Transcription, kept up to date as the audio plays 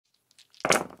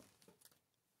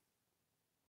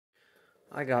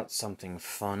I got something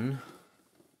fun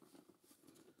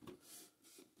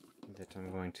that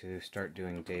I'm going to start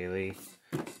doing daily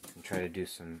and try to do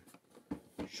some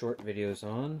short videos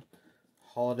on.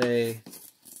 Holiday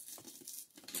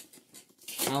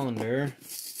Calendar.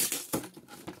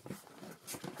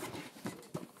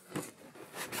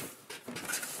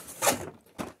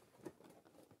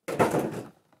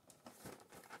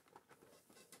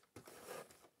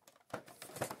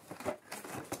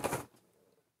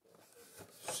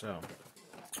 So,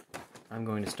 I'm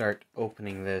going to start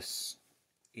opening this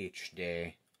each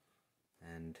day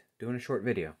and doing a short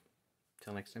video.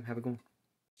 Till next time, have a good one.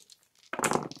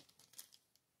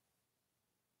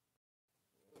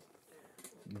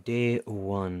 Day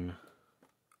 1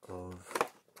 of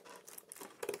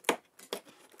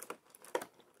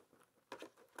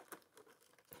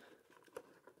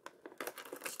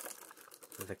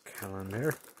the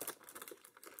calendar.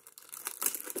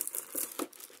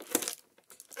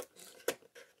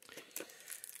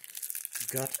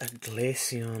 Got a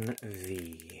Glaceon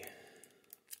V.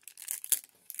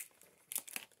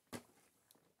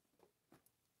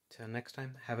 Till next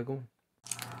time, have a good one.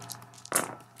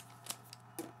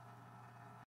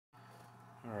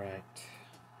 Alright.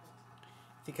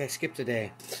 I think I skipped a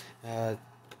day.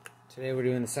 Today we're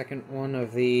doing the second one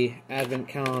of the Advent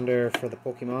calendar for the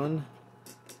Pokemon.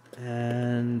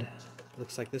 And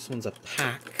looks like this one's a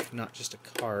pack, not just a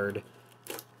card.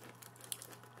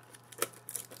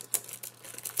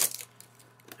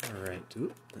 Alright,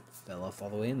 oop, that fell off all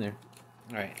the way in there.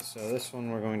 Alright, so this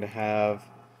one we're going to have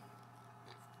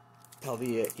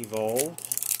Paldea Evolve.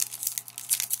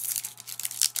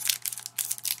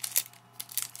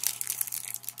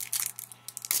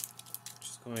 Which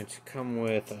is going to come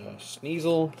with a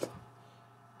Sneasel.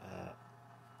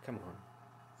 Come on.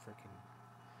 Freaking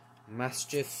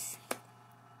Maschiff.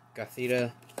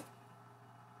 Gothita.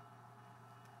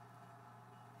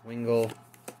 Wingull.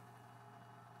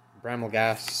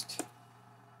 Brammelgast,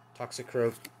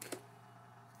 Toxicroak,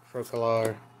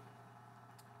 Crocolar,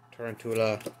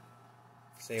 Tarantula,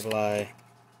 Sableye,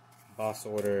 Boss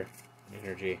Order, and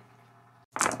Energy.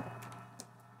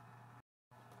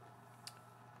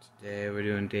 Today we're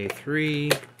doing day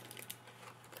 3.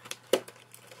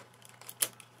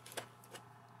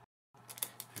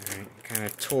 Alright, kind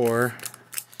of tore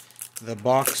the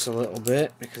box a little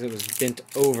bit because it was bent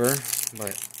over,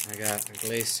 but I got a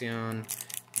Glaceon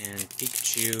and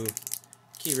Pikachu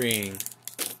keyring.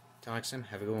 Till next time,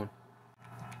 have a good one.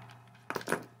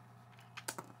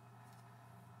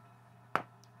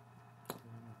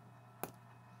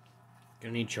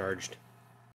 Gonna need charged.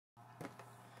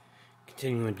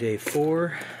 Continuing with day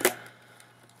 4.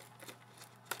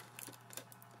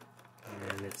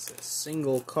 And it's a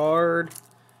single card.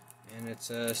 And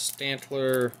it's a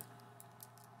Stantler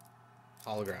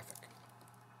holographic.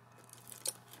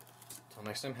 Till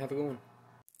next time, have a good one.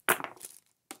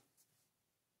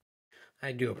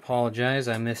 I do apologize,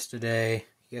 I missed a day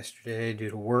yesterday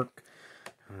due to work.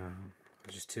 I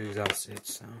was just too exhausted,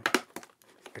 so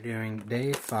we're doing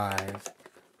day 5.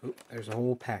 Oop, there's a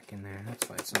whole pack in there, that's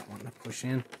why it's not wanting to push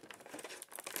in.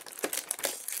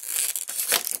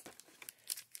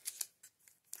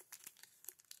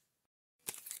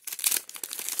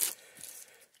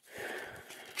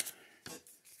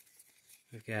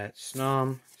 We've got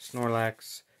Snom,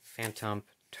 Snorlax, Phantump,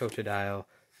 Totodile,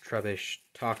 Trubbish,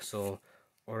 Toxel,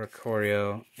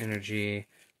 Oricorio, Energy,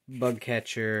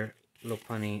 Bugcatcher,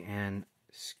 Lopunny, and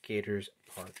Skaters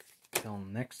Park. Till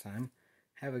next time,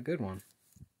 have a good one.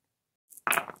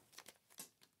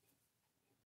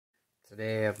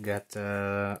 Today I've got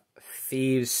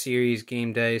Thieves Series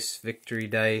Game Dice, Victory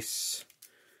Dice,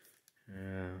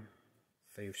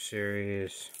 Thieves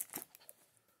Series,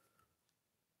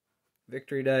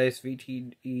 Victory Dice,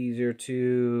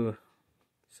 VTE02,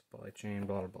 Supply Chain,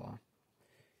 blah blah blah.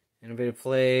 Innovative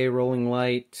Play, Rolling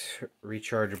Light,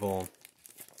 Rechargeable.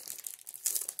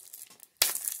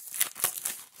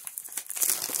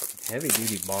 Heavy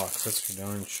duty box, that's for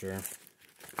darn sure.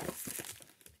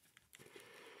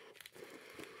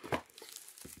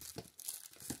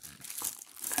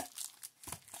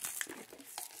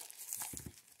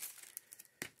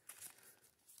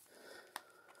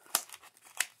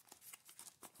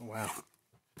 Wow.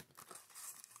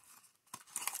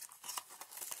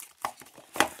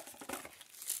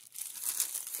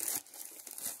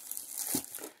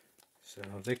 So,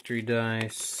 Victory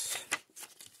Dice.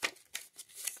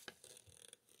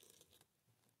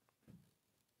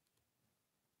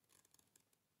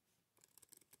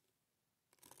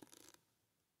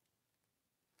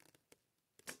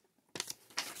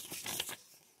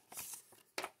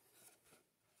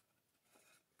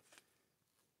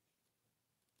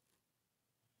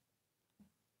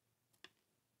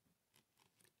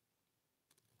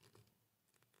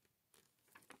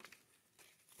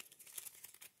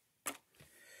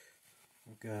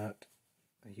 got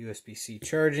a USB-C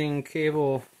charging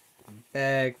cable, a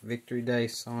bag, victory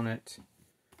dice on it.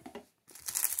 And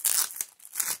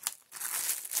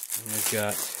we've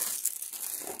got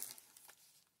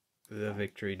the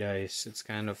victory dice. It's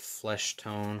kind of flesh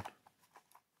tone.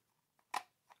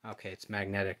 Okay, it's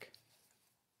magnetic.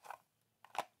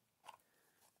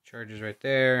 Charges right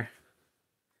there.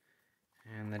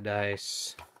 And the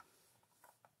dice.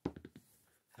 I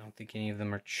don't think any of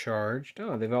them are charged.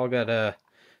 Oh, they've all got a...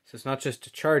 So it's not just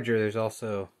a charger, there's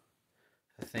also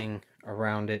a thing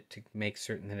around it to make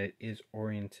certain that it is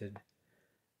oriented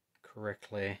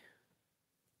correctly.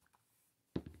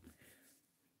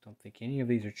 Don't think any of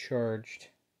these are charged.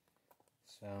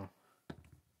 So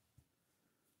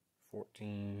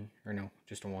 14, or no,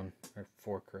 just a 1, or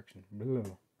 4, correction.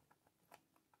 Blue.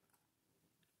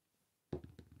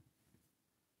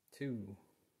 2.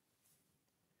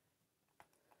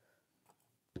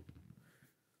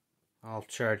 I'll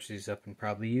charge these up and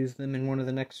probably use them in one of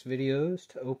the next videos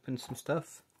to open some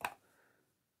stuff.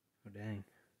 Oh dang.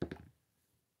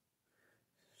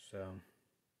 So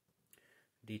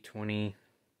D20.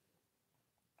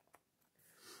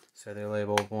 So they're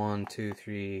labeled 1, 2,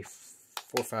 3,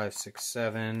 4, 5, 6,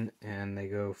 7, and they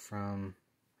go from,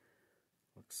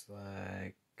 looks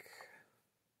like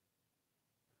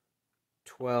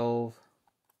 12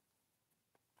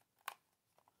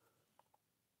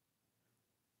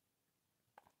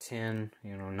 10,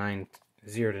 9,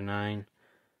 0 to 9,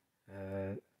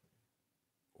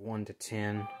 1 to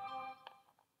 10.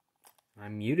 I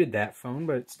muted that phone,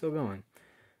 but it's still going.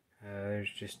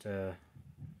 There's just a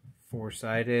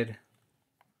 4-sided,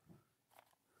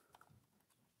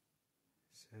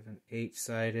 7,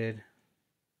 8-sided,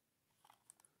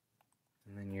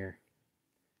 and then your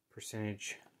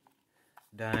percentage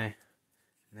die.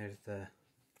 And there's the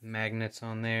magnets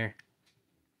on there.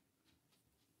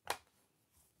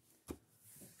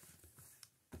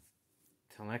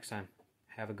 Till next time,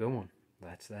 have a good one.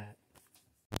 That's that.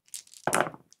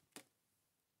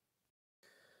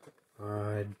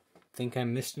 I think I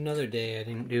missed another day. I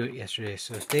didn't do it yesterday,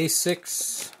 so it's day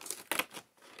 6.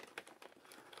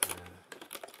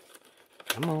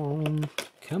 Come on,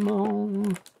 come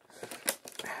on.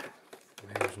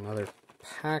 There's another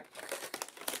pack.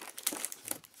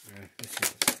 This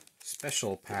is a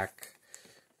special pack.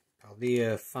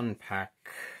 Paldea Fun Pack.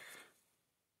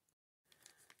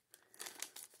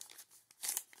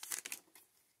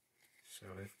 So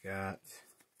we've got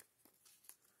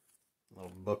a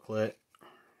little booklet,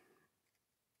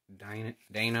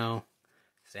 Dino,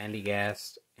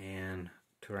 Sandygast, and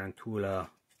Tarantula.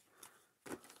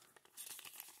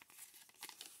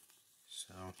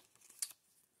 So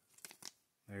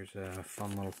there's a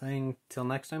fun little thing. Till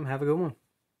next time, have a good one.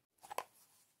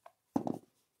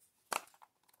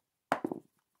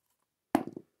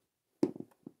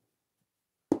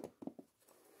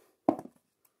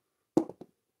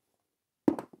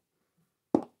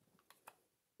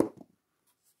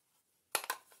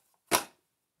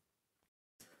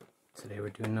 Today we're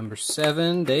doing number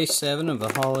 7, day 7 of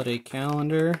the holiday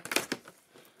calendar.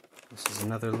 This is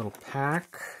another little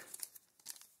pack.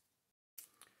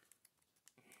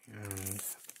 And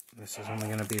this is only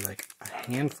going to be like a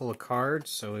handful of cards.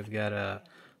 So we've got a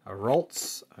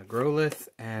Ralts, a Growlithe,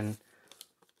 and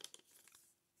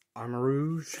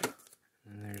Armarouge.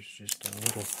 And there's just a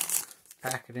little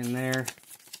packet in there.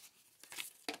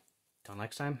 Till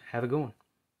next time, have a good one.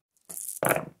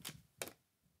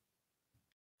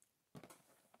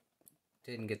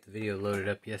 Didn't get the video loaded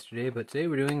up yesterday, but today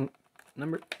we're doing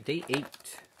day 8.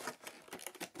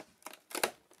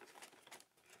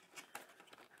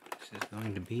 This is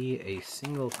going to be a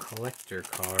single collector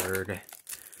card.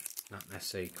 Not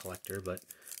necessarily collector, but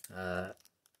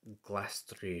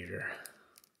Glastrier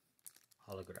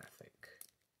holographic.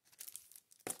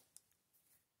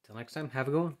 Till next time, have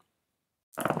a good one.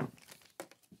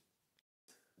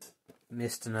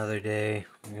 Missed another day.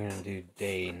 We're going to do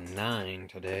day 9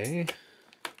 today.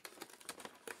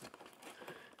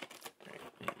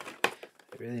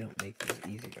 They really don't make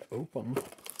these easy to open.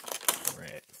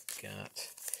 Alright, we've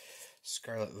got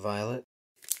Scarlet Violet.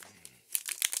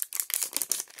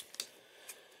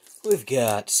 We've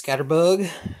got Scatterbug,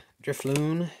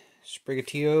 Drifloon,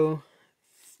 Sprigatito,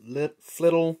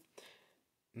 Flittle,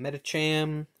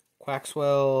 Metacham,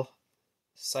 Quaxwell,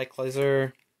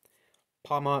 Cyclizer,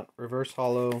 Pawmot, Reverse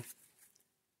Hollow,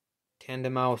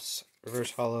 Tandemaus,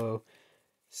 Reverse Hollow,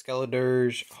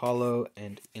 Skeledirge, Hollow,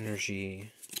 and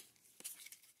Energy.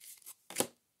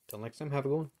 Till next time, have a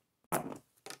good one.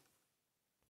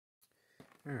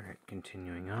 Alright,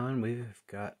 continuing on, we've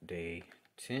got day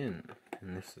 10,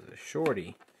 and this is a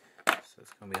shorty. So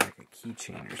it's gonna be like a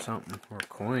keychain or something, or a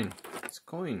coin. It's a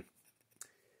coin.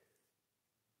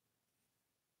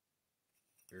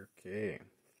 Okay.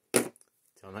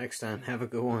 Till next time, have a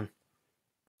good one.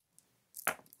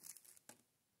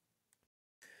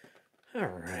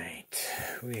 Alright,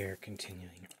 we are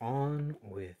continuing on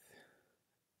with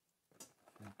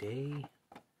day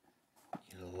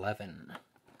 11.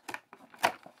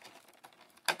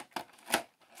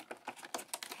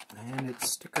 And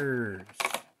it's stickers.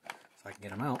 If I can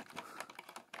get them out.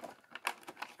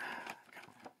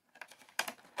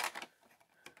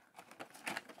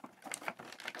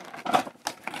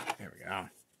 There we go.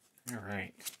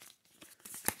 Alright.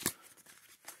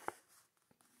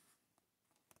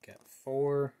 Got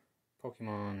 4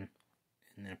 Pokemon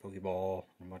and then a Pokeball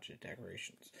and a bunch of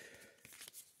decorations.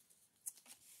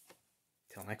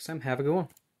 Till next time, have a good one.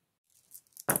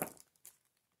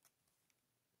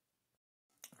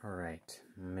 Alright,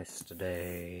 missed a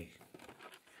day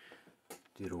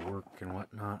due to work and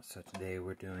whatnot, so today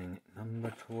we're doing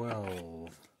number 12.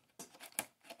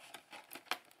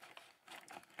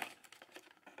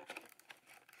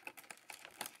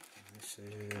 This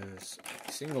is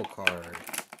a single card.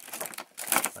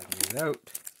 If I can get it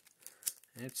out.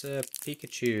 It's a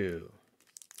Pikachu.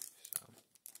 So,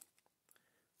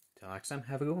 till next time,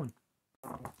 have a good one.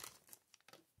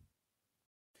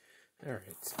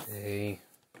 Alright, today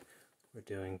we're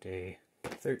doing day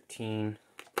 13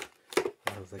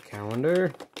 of the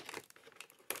calendar,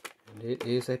 and it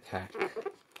is a pack.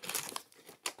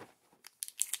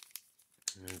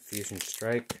 And Fusion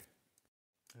Strike.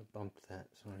 I bumped that,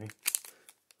 sorry.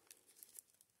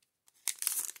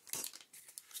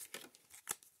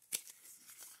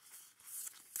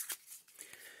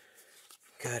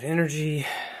 Got Energy,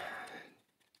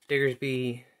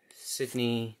 Diggersby,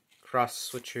 Sydney, Cross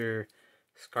Switcher,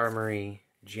 Skarmory,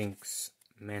 Jinx,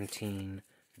 Mantine,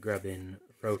 Grubbin,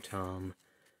 Rotom,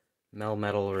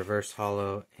 Melmetal Reverse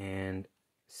Hollow, and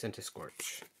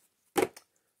Centiskorch.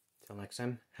 Till next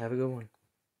time, have a good one.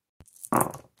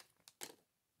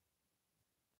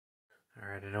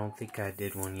 Alright, I don't think I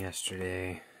did one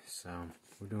yesterday, so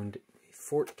we're doing day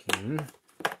 14.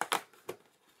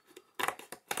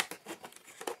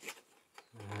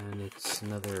 And it's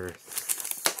another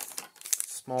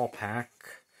small pack,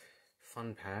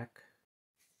 fun pack.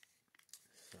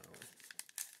 So,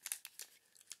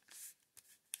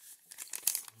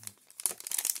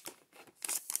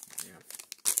 yeah.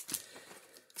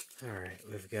 Alright,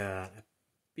 we've got a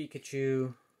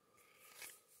Pikachu,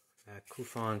 a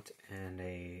Cufant, and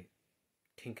a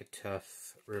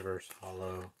Tinkatuff Reverse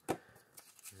Hollow.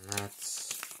 And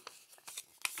that's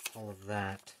all of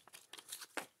that.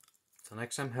 Till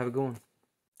next time, have a good one.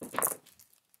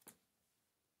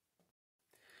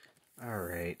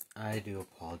 Alright, I do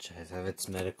apologize. I have its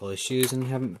medical issues and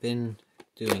haven't been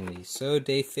doing these. So,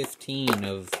 day 15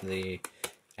 of the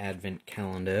Advent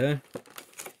Calendar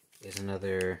is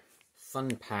another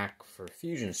fun pack for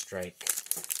Fusion Strike.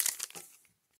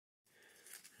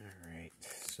 Alright,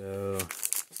 so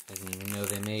I didn't even know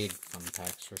they made fun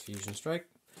packs for Fusion Strike.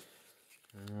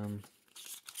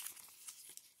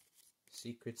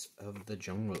 Secrets of the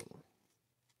Jungle.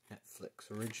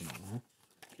 Netflix original.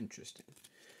 Interesting.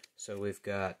 So we've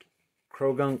got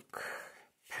Krogunk,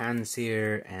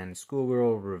 Panseer, and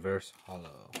Schoolgirl Reverse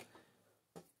Hollow.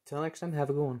 Till next time,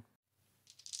 have a good one.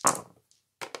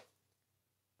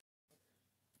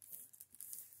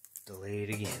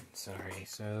 Delayed again, sorry.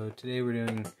 So today we're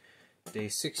doing day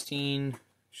 16,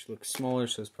 which looks smaller,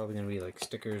 so it's probably going to be like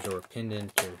stickers or a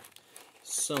pendant or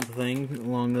something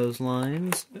along those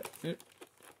lines.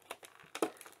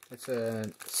 It's a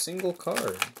single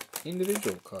card,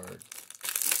 individual card.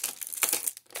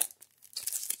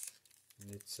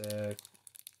 And it's a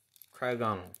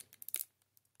Cryogonal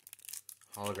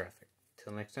holographic.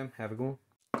 Till next time, have a good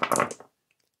one.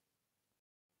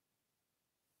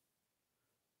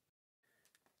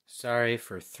 Sorry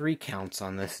for 3 counts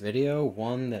on this video.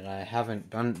 1, that I haven't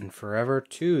done it in forever.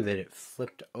 2, that it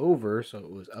flipped over, so it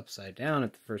was upside down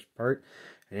at the first part.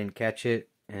 I didn't catch it,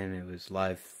 and it was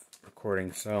live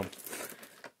recording, so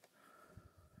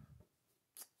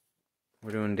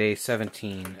we're doing day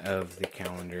 17 of the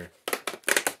calendar.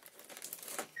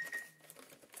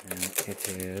 And it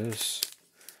is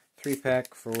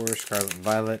 3-pack for Scarlet and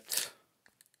Violet.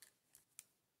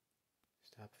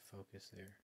 Stop the focus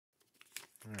there.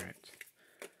 Alright.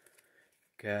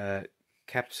 Got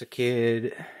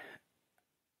Capsicid,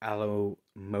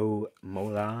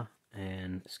 Mola,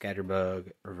 and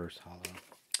Scatterbug Reverse Hollow.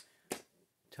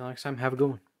 Till next time, have a good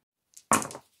one.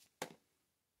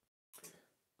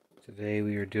 Today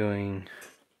we are doing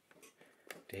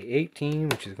Day 18,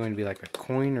 which is going to be like a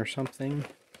coin or something.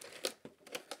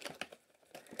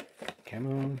 Come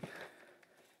on.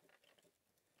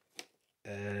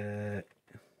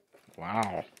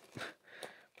 Wow.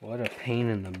 What a pain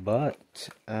in the butt.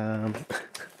 There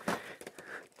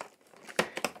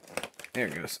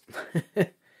it goes.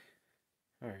 There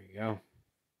you go.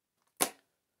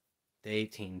 Day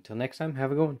 18. Till next time,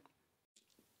 have a good one.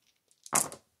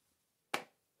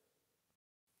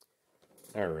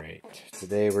 Alright,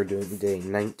 today we're doing day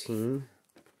 19.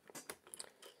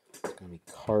 It's going to be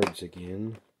cards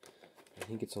again. I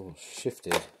think it's a little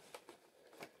shifted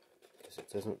because it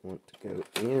doesn't want to go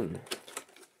in.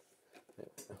 There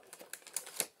we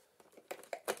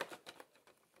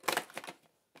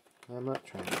go. I'm not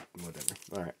trying to, whatever.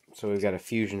 Alright, so we've got a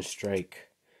Fusion Strike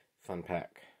fun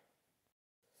pack.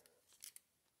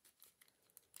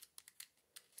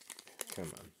 Come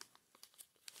on.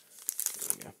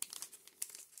 There we go.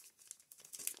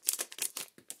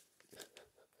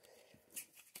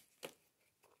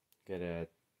 Got a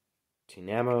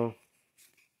Tinamo,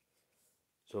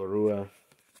 Zorua,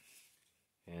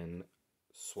 and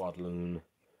Swadloon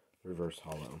Reverse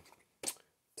Hollow.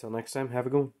 Till next time, have a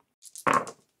good one.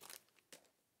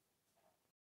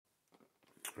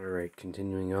 Alright,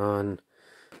 continuing on.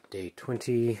 Day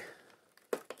 20.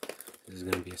 This is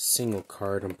going to be a single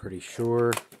card, I'm pretty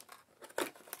sure.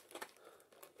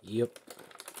 Yep.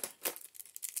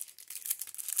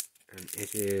 And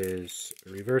it is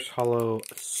Reverse Hollow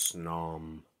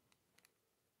Snom.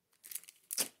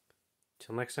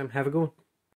 Till next time, have a good one.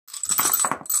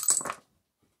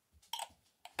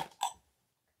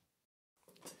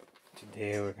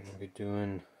 Today we're going to be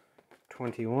doing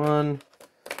 21.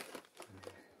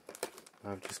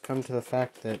 I've just come to the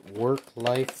fact that work,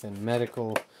 life, and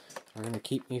medical are going to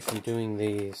keep me from doing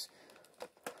these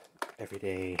every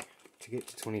day to get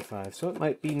to 25. So it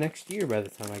might be next year by the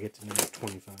time I get to number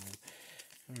 25.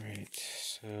 Alright,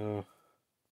 so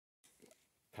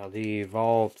Paldea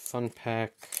Evolved Fun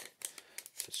Pack.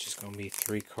 So it's just going to be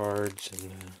 3 cards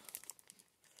and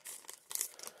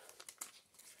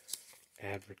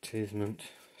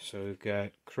advertisement. So we've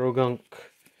got Krogunk,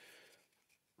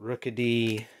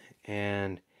 Rookidee,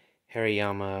 and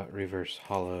Hariyama Reverse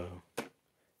Hollow.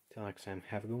 Till next time,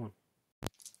 have a good one.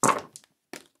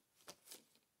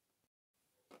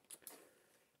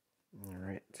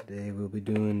 Alright, today we'll be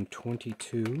doing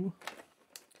 22.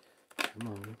 Come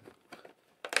on.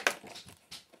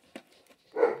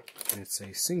 And it's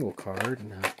a single card.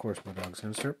 Now, of course, my dog's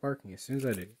going to start barking as soon as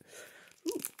I do.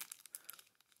 Ooh.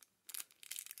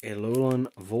 Alolan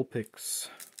Vulpix.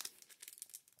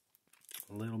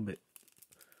 A little bit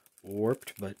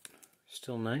warped, but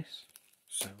still nice.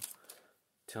 So,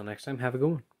 till next time, have a good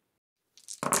one.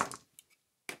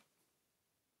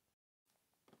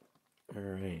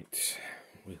 Alright,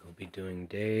 we will be doing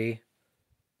day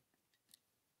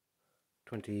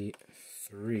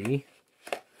 23.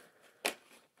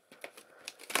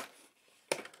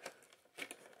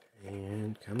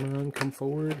 And come on, come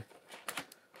forward.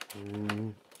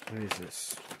 What is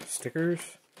this?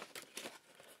 Stickers?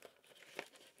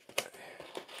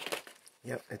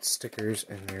 Yep, it's stickers,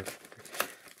 and they're...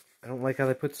 I don't like how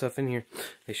they put stuff in here.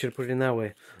 They should have put it in that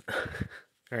way.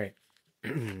 Alright,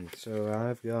 so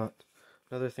I've got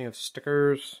another thing of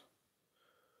stickers.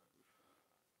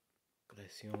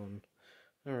 Compilation.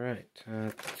 Alright,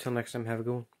 till next time, have a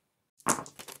good one.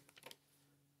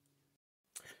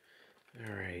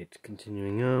 Alright,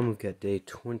 continuing on, we've got day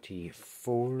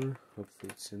 24. Hopefully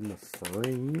it's in the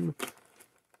frame.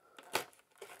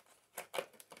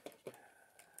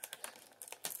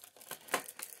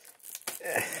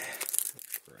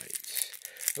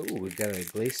 Oh, we've got a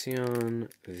Glaceon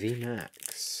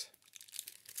VMAX.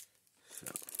 So,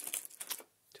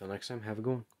 till next time, have a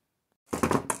good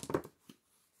one.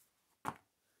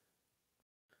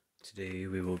 Today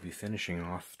we will be finishing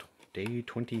off day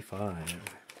 25.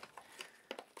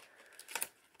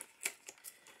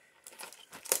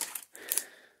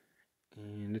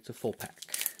 And it's a full pack.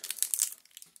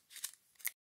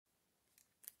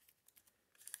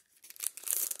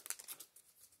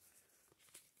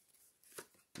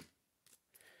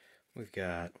 We've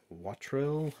got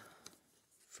Watrel,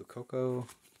 Fuecoco,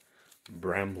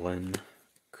 Bramblin,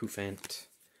 Cufant,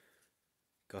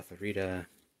 Gothorita,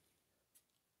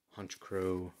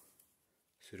 Honchkrow,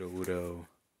 Sudowoodo,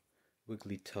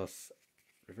 Wigglytuff,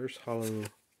 Reverse Hollow,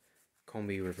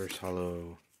 Combi Reverse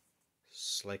Hollow,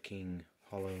 Sliking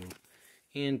Hollow,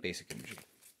 and Basic Energy.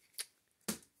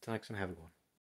 Till next time, have a good one.